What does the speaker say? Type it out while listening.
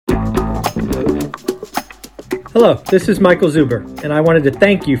Hello, this is Michael Zuber, and I wanted to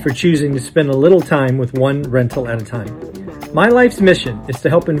thank you for choosing to spend a little time with one rental at a time. My life's mission is to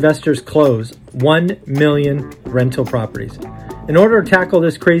help investors close 1 million rental properties. In order to tackle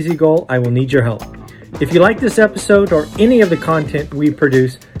this crazy goal, I will need your help. If you like this episode or any of the content we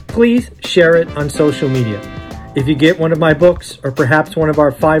produce, please share it on social media. If you get one of my books or perhaps one of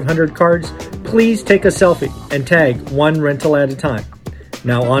our 500 cards, please take a selfie and tag one rental at a time.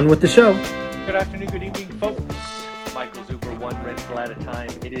 Now on with the show. Good afternoon, good evening, folks. Michael Zuber, one rental at a time.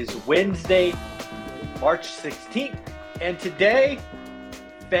 It is Wednesday, March 16th, and today,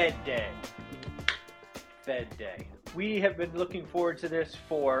 Fed Day. Fed Day. We have been looking forward to this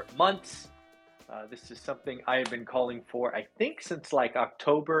for months. This is something I have been calling for, I think, since like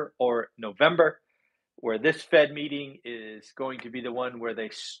October or November, where this Fed meeting is going to be the one where they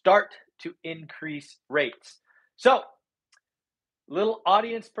start to increase rates. So, little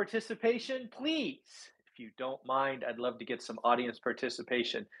audience participation, please. If you don't mind, I'd love to get some audience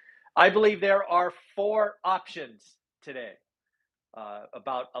participation. I believe there are 4 options today.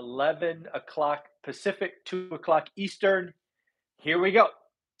 About 11 o'clock Pacific, 2 o'clock Eastern. Here we go.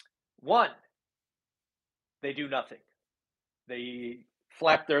 1, they do nothing. They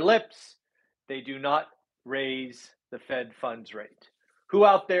flap their lips. They do not raise the Fed funds rate. Who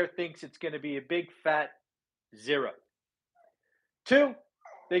out there thinks it's going to be a big fat 0? 2,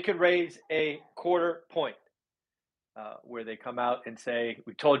 they could raise a quarter point, where they come out and say,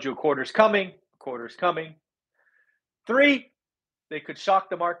 we told you a quarter's coming, 3, they could shock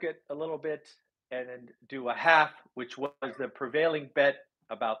the market a little bit and do a half, which was the prevailing bet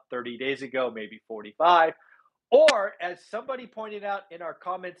about 30 days ago, maybe 45. Or, as somebody pointed out in our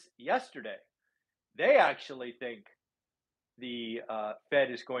comments yesterday, they actually think the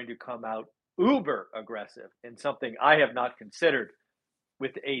Fed is going to come out uber aggressive in something I have not considered,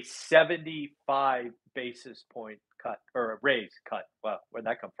 with a 75 basis point cut, or a raise cut. Well, where'd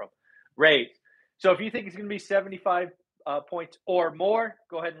that come from? Raise. So if you think it's going to be 75 points or more,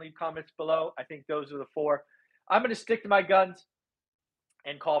 go ahead and leave comments below. I think those are the 4. I'm going to stick to my guns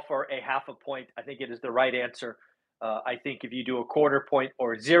and call for a half a point. I think it is the right answer. I think if you do a quarter point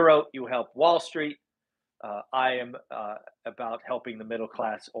or 0, you help Wall Street. I am about helping the middle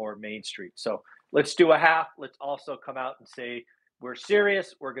class or Main Street. So let's do a half. Let's also come out and say, we're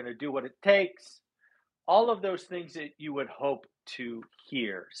serious. We're going to do what it takes. All of those things that you would hope to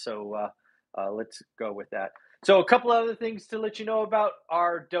hear. So let's go with that. So a couple other things to let you know about: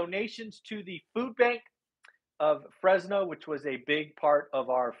 our donations to the food bank of Fresno, which was a big part of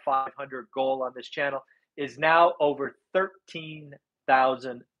our 500 goal on this channel, is now over $13,000.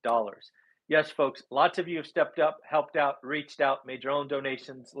 Yes, folks, lots of you have stepped up, helped out, reached out, made your own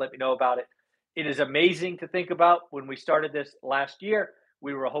donations. Let me know about it. It is amazing to think about. When we started this last year,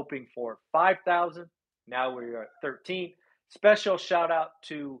 we were hoping for 5,000. Now we are at 13. Special shout out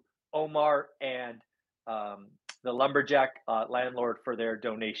to Omar and the Lumberjack landlord for their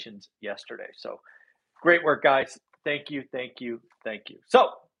donations yesterday. So great work, guys. Thank you, thank you, thank you. So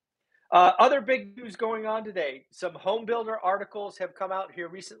other big news going on today. Some home builder articles have come out here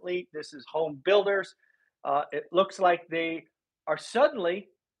recently. This is home builders. It looks like they are suddenly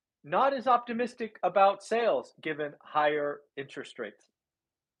not as optimistic about sales given higher interest rates.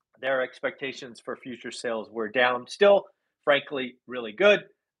 Their expectations for future sales were down. Still, frankly, really good,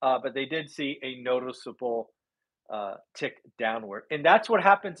 but they did see a noticeable tick downward. And that's what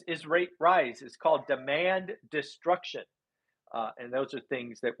happens is rate rise. It's called demand destruction. And those are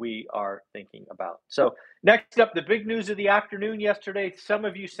things that we are thinking about. So next up, the big news of the afternoon yesterday. Some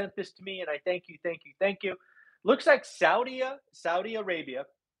of you sent this to me, and I thank you, thank you, thank you. Looks like Saudi Arabia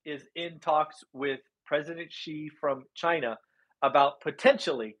is in talks with President Xi from China about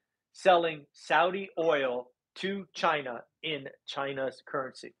potentially selling Saudi oil to China in China's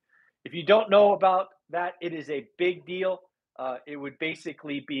currency. If you don't know about that, it is a big deal. It would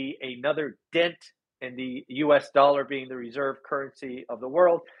basically be another dent in the US dollar being the reserve currency of the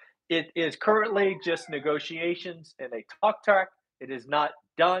world. It is currently just negotiations and a talk track. It is not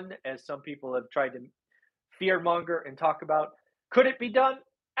done, as some people have tried to fearmonger and talk about. Could it be done?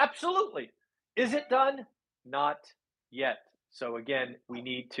 Absolutely. Is it done? Not yet. So again, we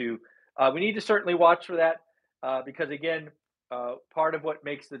need to certainly watch for that, because again, part of what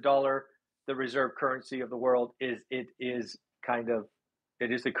makes the dollar the reserve currency of the world is it is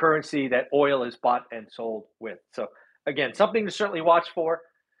the currency that oil is bought and sold with. So again, something to certainly watch for.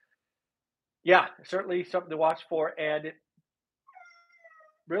 Yeah, certainly something to watch for. And it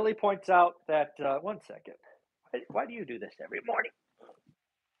really points out that, one second, why do you do this every morning?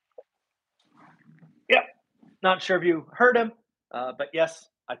 Yep, not sure if you heard him, but yes,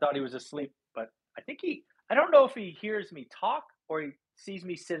 I thought he was asleep, but I think I don't know if he hears me talk or he sees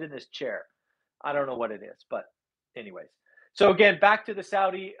me sit in his chair. I don't know what it is, but anyways. So again, back to the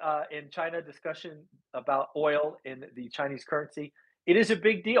Saudi and China discussion about oil in the Chinese currency. It is a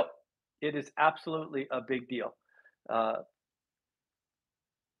big deal. It is absolutely a big deal. Uh,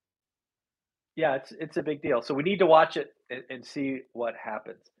 yeah, it's a big deal. So we need to watch it and see what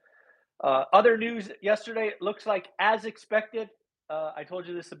happens. Other news yesterday, it looks like as expected. I told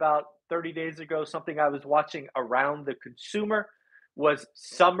you this about 30 days ago. Something I was watching around the consumer was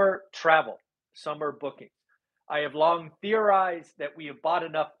summer travel, summer bookings. I have long theorized that we have bought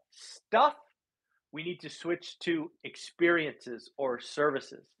enough stuff. We need to switch to experiences or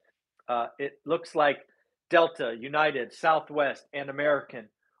services. It looks like Delta, United, Southwest, and American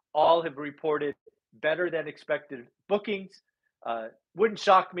all have reported better than expected bookings. Wouldn't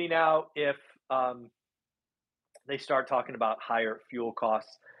shock me now if um, they start talking about higher fuel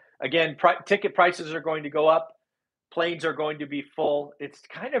costs. Again, ticket prices are going to go up. Planes are going to be full. It's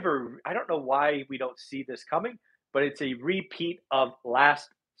kind of I don't know why we don't see this coming, but it's a repeat of last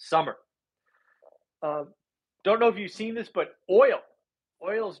summer. Uh, don't know if you've seen this, but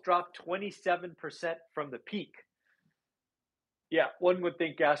oil's dropped 27% from the peak. Yeah, one would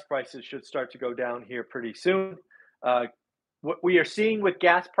think gas prices should start to go down here pretty soon. What we are seeing with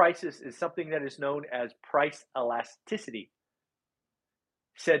gas prices is something that is known as price elasticity.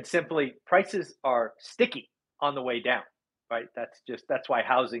 Said simply, prices are sticky on the way down, right? That's why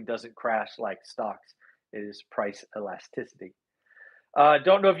housing doesn't crash like stocks. It is price elasticity.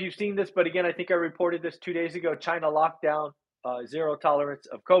 Don't know if you've seen this, but again, I think I reported this 2 days ago. China lockdown, zero tolerance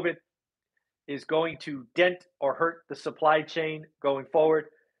of COVID is going to dent or hurt the supply chain going forward.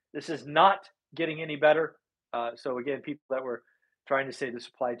 This is not getting any better. So again, people that were trying to say the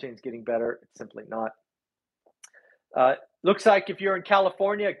supply chain is getting better, it's simply not. Looks like if you're in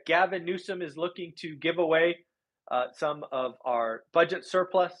California, Gavin Newsom is looking to give away some of our budget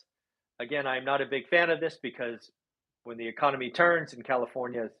surplus. Again, I'm not a big fan of this because when the economy turns and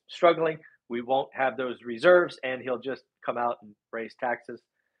California is struggling, we won't have those reserves, and he'll just come out and raise taxes.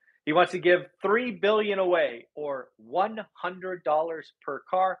 He wants to give $3 billion away, or $100 per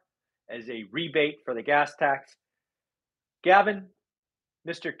car, as a rebate for the gas tax. Gavin,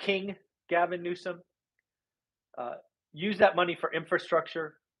 Mr. King, Gavin Newsom, use that money for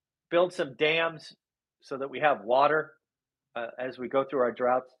infrastructure, build some dams so that we have water as we go through our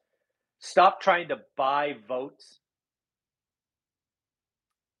droughts. Stop trying to buy votes.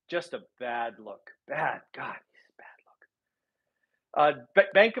 Just a bad look. Bad, God, bad look.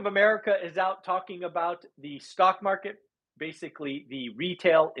 Bank of America is out talking about the stock market. Basically, the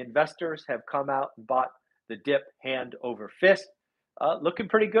retail investors have come out and bought the dip hand over fist. Looking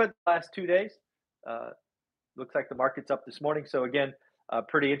pretty good the last 2 days. Looks like the market's up this morning. So again,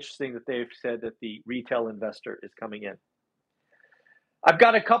 pretty interesting that they've said that the retail investor is coming in. I've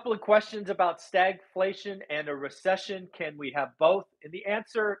got a couple of questions about stagflation and a recession. Can we have both? And the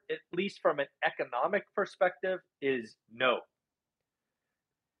answer, at least from an economic perspective, is no.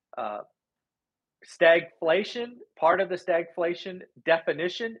 Stagflation, part of the stagflation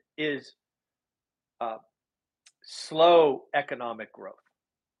definition is slow economic growth.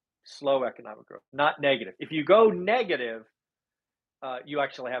 Slow economic growth, not negative. If you go negative, you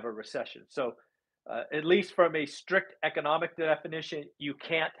actually have a recession. So at least from a strict economic definition, you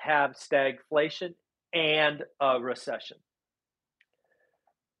can't have stagflation and a recession.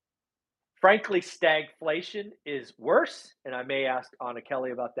 Frankly, stagflation is worse, and I may ask Anna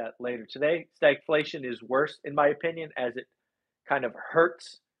Kelly about that later today. Stagflation is worse, in my opinion, as it kind of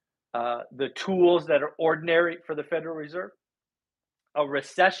hurts the tools that are ordinary for the Federal Reserve. A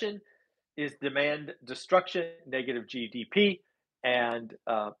recession is demand destruction, negative GDP, and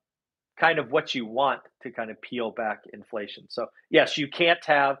kind of what you want to kind of peel back inflation. So yes, you can't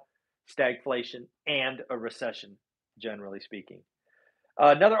have stagflation and a recession, generally speaking.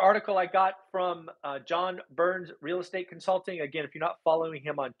 Another article I got from John Burns Real Estate Consulting. Again, if you're not following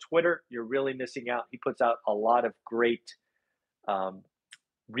him on Twitter, you're really missing out. He puts out a lot of great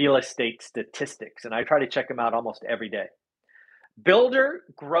real estate statistics, and I try to check him out almost every day. Builder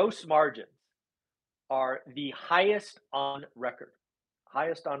gross margins are the highest on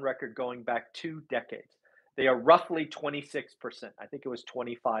record going back 2 decades. They are roughly 26%. I think it was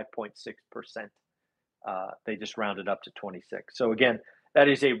 25.6%. They just rounded up to 26. So again, that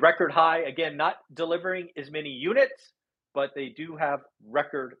is a record high. Again, not delivering as many units, but they do have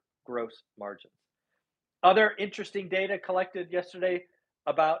record gross margins. Other interesting data collected yesterday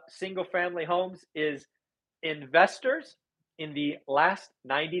about single family homes is investors in the last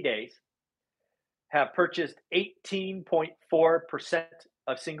 90 days have purchased 18.4%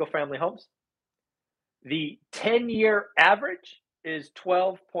 of single family homes. The 10-year average is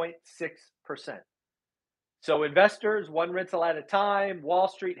 12.6%. So investors, one rental at a time, Wall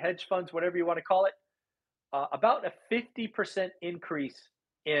Street, hedge funds, whatever you want to call it, about a 50% increase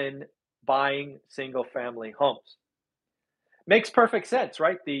in buying single family homes. Makes perfect sense,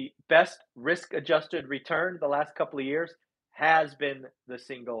 right? The best risk adjusted return the last couple of years has been the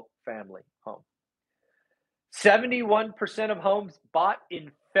single family home. 71% of homes bought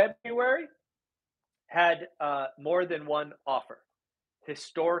in February had more than one offer.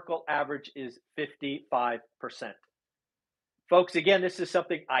 Historical average is 55%. Folks, again, this is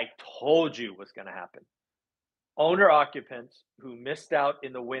something I told you was going to happen. Owner occupants who missed out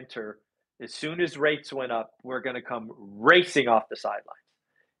in the winter, as soon as rates went up, were going to come racing off the sidelines.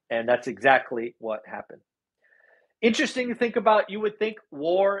 And that's exactly what happened. Interesting to think about. You would think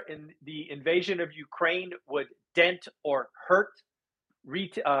war and the invasion of Ukraine would dent or hurt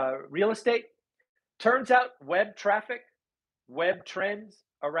real estate. Turns out web traffic, web trends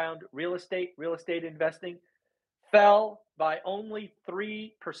around real estate investing fell by only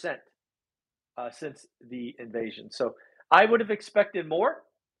 3% since the invasion. So I would have expected more,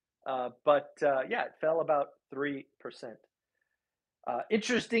 but yeah, it fell about 3%.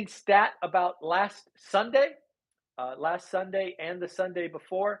 Interesting stat about last Sunday and the Sunday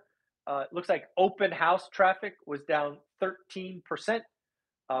before. It looks like open house traffic was down 13%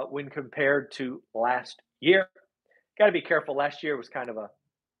 when compared to last year. Got to be careful. Last year was kind of a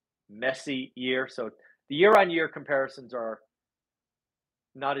messy year. So the year-on-year comparisons are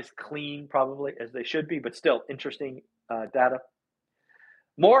not as clean probably as they should be, but still interesting data.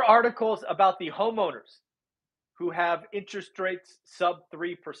 More articles about the homeowners who have interest rates sub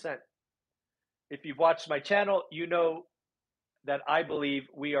 3%. If you've watched my channel, you know that I believe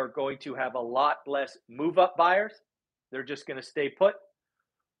we are going to have a lot less move-up buyers. They're just going to stay put.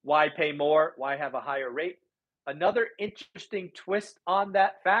 Why pay more? Why have a higher rate? Another interesting twist on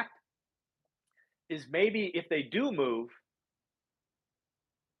that fact is maybe if they do move,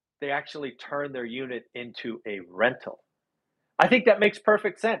 they actually turn their unit into a rental. I think that makes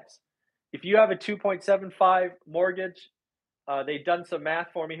perfect sense. If you have a 2.75 mortgage, they've done some math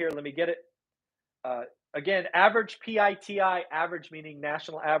for me here. Let me get it. Again, average PITI, average meaning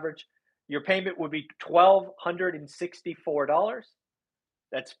national average, your payment would be $1,264.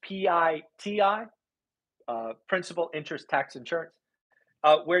 That's PITI, principal, interest, tax, insurance,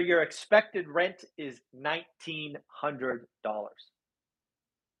 where your expected rent is $1,900.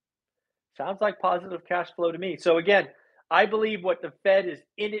 Sounds like positive cash flow to me. So again, I believe what the Fed has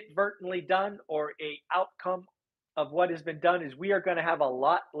inadvertently done, or a outcome of what has been done, is we are going to have a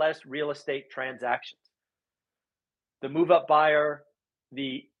lot less real estate transactions. The move-up buyer,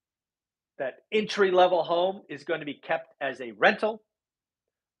 that entry-level home is going to be kept as a rental,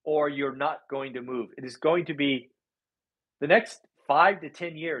 or you're not going to move. It is going to be the next 5 to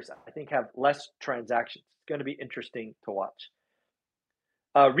 10 years, I think, have less transactions. It's going to be interesting to watch.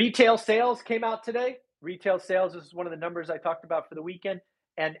 Retail sales came out today. Retail sales is one of the numbers I talked about for the weekend.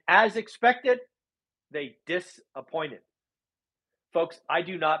 And as expected, they disappointed. Folks, I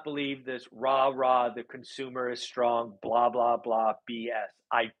do not believe this rah, the consumer is strong, blah, blah, blah, BS.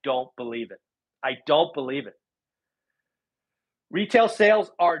 I don't believe it. I don't believe it. Retail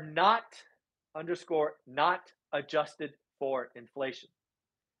sales are not, not adjusted for inflation.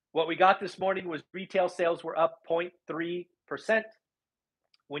 What we got this morning was retail sales were up 0.3%.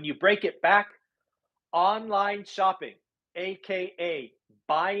 When you break it back, online shopping, AKA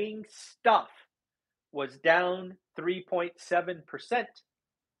buying stuff, was down 3.7%,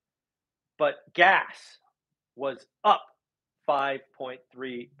 but gas was up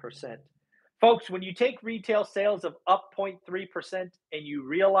 5.3%. Folks, when you take retail sales of up 0.3% and you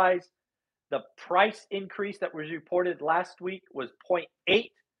realize the price increase that was reported last week was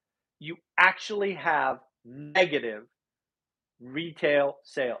 0.8, you actually have negative retail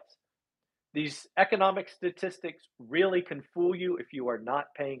sales. These economic statistics really can fool you if you are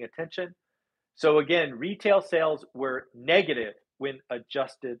not paying attention. So again, retail sales were negative when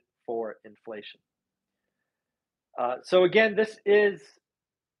adjusted for inflation. So again, this is,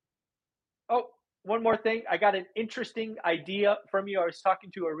 one more thing. I got an interesting idea from you. I was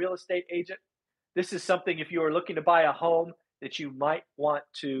talking to a real estate agent. This is something, if you are looking to buy a home, that you might want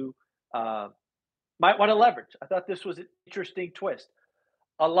to leverage. I thought this was an interesting twist.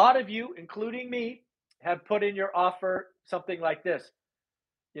 A lot of you, including me, have put in your offer something like this.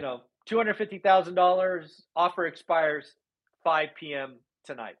 $250,000, offer expires 5 p.m.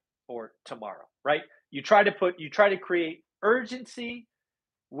 tonight or tomorrow, right? You try to create urgency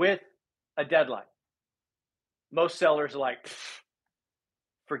with a deadline. Most sellers are like,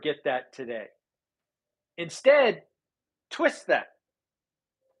 forget that today. Instead, twist that.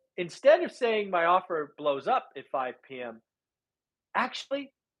 Instead of saying my offer blows up at 5 p.m.,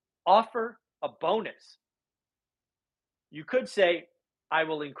 actually offer a bonus. You could say, I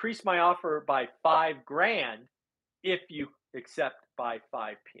will increase my offer by $5,000 if you accept by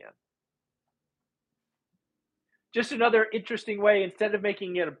 5 p.m. Just another interesting way, instead of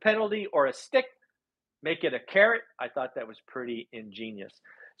making it a penalty or a stick, make it a carrot. I thought that was pretty ingenious.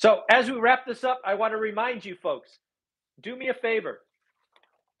 So as we wrap this up, I want to remind you folks, do me a favor.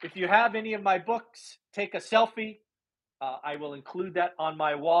 If you have any of my books, take a selfie. I will include that on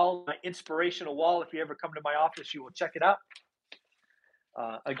my wall, my inspirational wall. If you ever come to my office, you will check it out.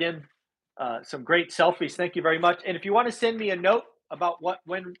 Again, some great selfies. Thank you very much. And if you want to send me a note about what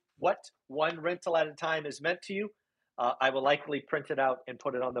one rental at a time has meant to you, I will likely print it out and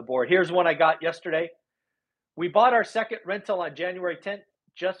put it on the board. Here's one I got yesterday. We bought our second rental on January 10th,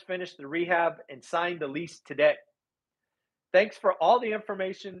 just finished the rehab and signed the lease today. Thanks for all the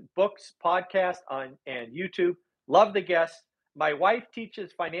information, books, podcasts and YouTube. Love the guests. My wife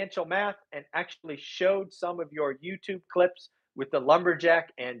teaches financial math and actually showed some of your YouTube clips with the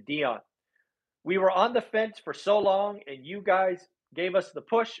lumberjack and Dion. We were on the fence for so long, and you guys gave us the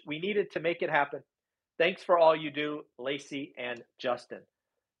push we needed to make it happen. Thanks for all you do, Lacey and Justin.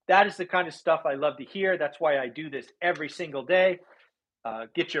 That is the kind of stuff I love to hear. That's why I do this every single day.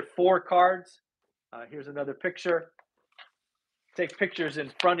 Get your 4 cards. Here's another picture. Take pictures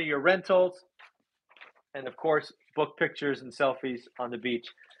in front of your rentals. And of course, book pictures and selfies on the beach.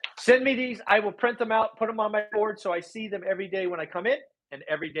 Send me these. I will print them out, put them on my board so I see them every day when I come in and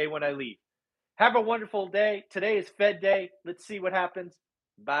every day when I leave. Have a wonderful day. Today is Fed Day. Let's see what happens.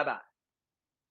 Bye-bye.